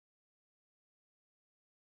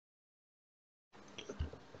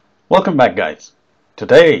Welcome back, guys.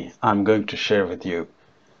 Today I'm going to share with you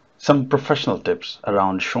some professional tips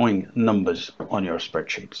around showing numbers on your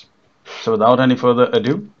spreadsheets. So without any further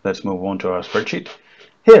ado, let's move on to our spreadsheet.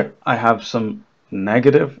 Here I have some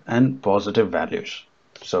negative and positive values.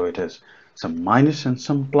 So it is some minus and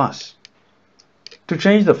some plus. To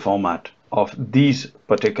change the format of these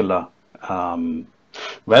particular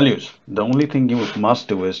values, the only thing you must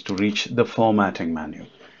do is to reach the formatting menu.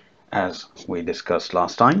 As we discussed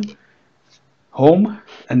last time, home,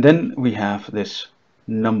 and then we have this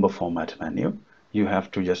number format menu. You have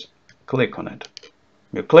to just click on it.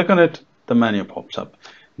 You click on it, the menu pops up.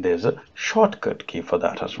 There's a shortcut key for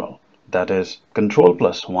that as well. That is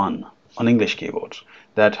Ctrl+1 on English keyboards.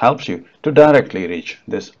 That helps you to directly reach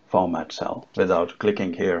this format cell without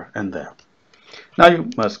clicking here and there. Now you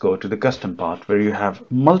must go to the custom part where you have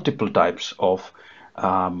multiple types of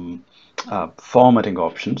formatting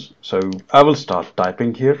options. So I will start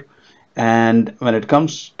typing here. And when it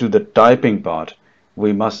comes to the typing part,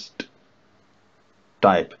 we must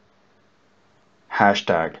type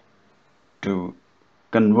hashtag to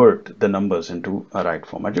convert the numbers into a right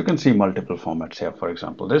format. You can see multiple formats here. For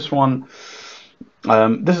example, this one,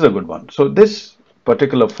 this is a good one. So this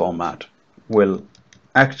particular format will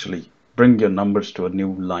actually bring your numbers to a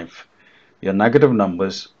new life. Your negative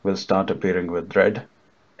numbers will start appearing with red,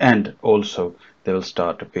 and also they will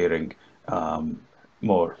start appearing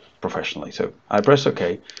more professionally. So I press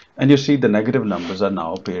OK, and you see the negative numbers are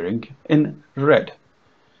now appearing in red.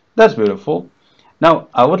 That's beautiful. Now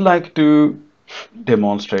I would like to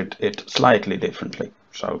demonstrate it slightly differently.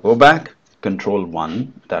 So I'll go back,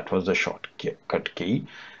 Ctrl+1, that was the shortcut key,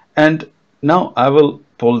 and now I will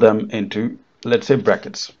pull them into, let's say,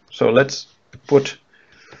 brackets. So let's put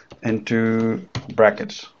into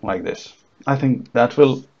brackets like this. I think that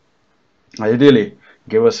will ideally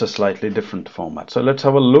give us a slightly different format. So let's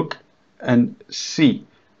have a look and see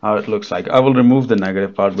how it looks like. I will remove the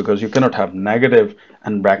negative part because you cannot have negative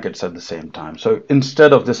and brackets at the same time. So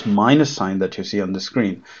instead of this minus sign that you see on the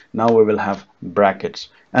screen, now we will have brackets,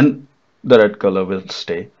 and the red color will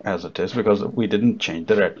stay as it is because we didn't change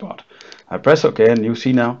the red part. I press OK, and you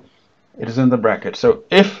see now it is in the bracket. So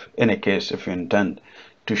if in a case if you intend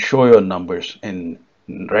to show your numbers in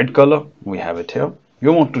red color, we have it here.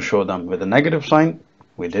 You want to show them with a negative sign,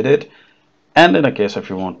 we did it. And in a case if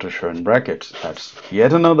you want to show in brackets, that's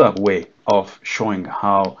yet another way of showing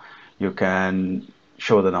how you can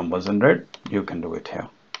show the numbers in red. You can do it here.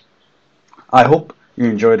 I hope you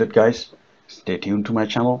enjoyed it, guys. Stay tuned to my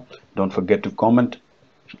channel. Don't forget to comment,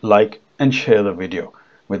 like, and share the video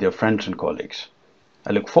with your friends and colleagues.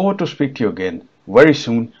 I look forward to speak to you again very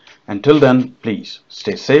soon. Until then, please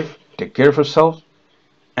stay safe, take care of yourself,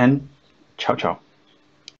 and ciao ciao.